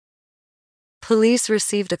Police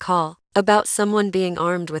received a call about someone being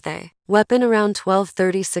armed with a weapon around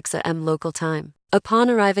 12:36 a.m. local time. Upon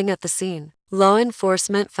arriving at the scene, law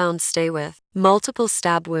enforcement found Stay with multiple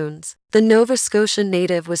stab wounds. The Nova Scotia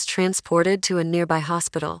native was transported to a nearby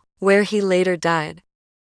hospital, where he later died.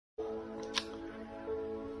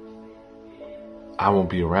 I won't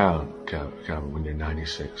be around, Calvin, when you're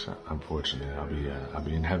 96. Unfortunately, I'll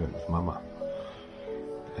be in heaven with Mama.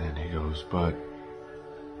 And he goes, but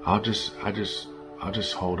I'll just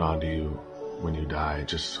hold on to you when you die,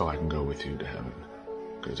 just so I can go with you to heaven.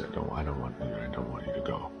 Because I don't want you to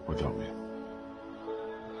go without me.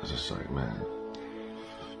 I was just like, man.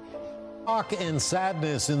 Shock and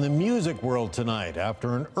sadness in the music world tonight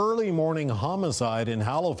after an early morning homicide in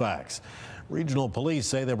Halifax. Regional police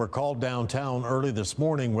say they were called downtown early this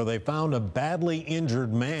morning where they found a badly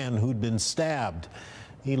injured man who'd been stabbed.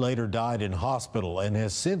 He later died in hospital and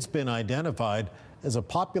has since been identified as a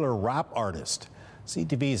popular rap artist.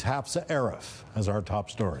 CTV's Hafsa Arif has our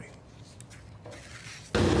top story.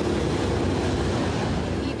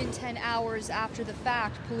 Even 10 hours after the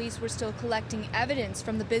fact, police were still collecting evidence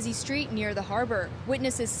from the busy street near the harbor.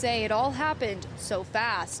 Witnesses say it all happened so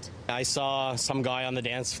fast. I saw some guy on the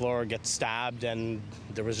dance floor get stabbed, and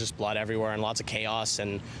there was just blood everywhere and lots of chaos,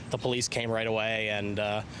 and the police came right away, and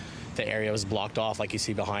the area was blocked off like you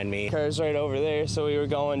see behind me. Car's right over there, so we were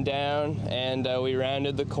going down, and we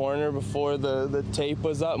rounded the corner before the tape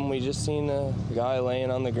was up, and we just seen a guy laying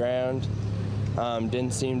on the ground.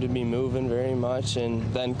 Didn't seem to be moving very much, and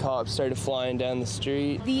then cops started flying down the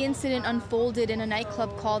street. The incident unfolded in a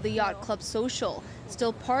nightclub called the Yacht Club Social,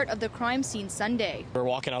 still part of the crime scene Sunday. We're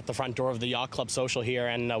walking out the front door of the Yacht Club Social here,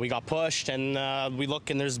 and we got pushed, and we look,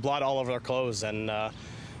 and there's blood all over our clothes, and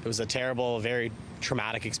it was a terrible, very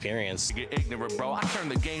traumatic experience. You get ignorant, bro. I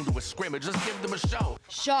turned the game to a scrimmage. Just give them a show.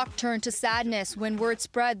 Shock turned to sadness when word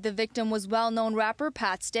spread the victim was well-known rapper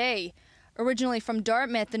Pat Stay. Originally from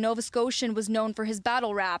Dartmouth, the Nova Scotian was known for his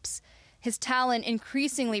battle raps. His talent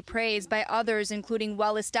increasingly praised by others, including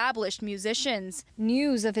well-established musicians.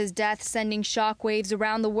 News of his death sending shockwaves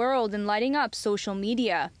around the world and lighting up social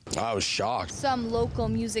media. I was shocked. Some local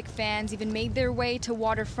music fans even made their way to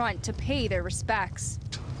Waterfront to pay their respects.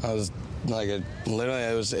 I was like, it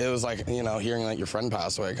was like, you know, hearing like your friend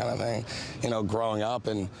pass away kind of thing, you know, growing up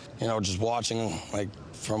and, you know, just watching like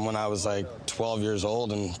from when I was like 12 years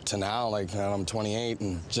old and to now, like I'm 28,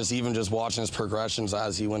 and just watching his progressions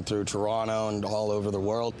as he went through Toronto and all over the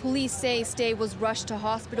world. Police say Stay was rushed to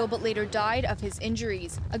hospital but later died of his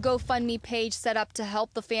injuries. A GoFundMe page set up to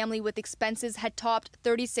help the family with expenses had topped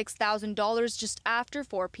 $36,000 just after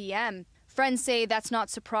 4 p.m. Friends say that's not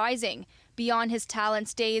surprising. Beyond his talent,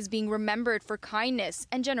 Stay is being remembered for kindness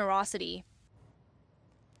and generosity.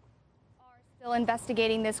 Are still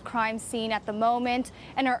investigating this crime scene at the moment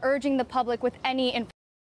and are urging the public with any information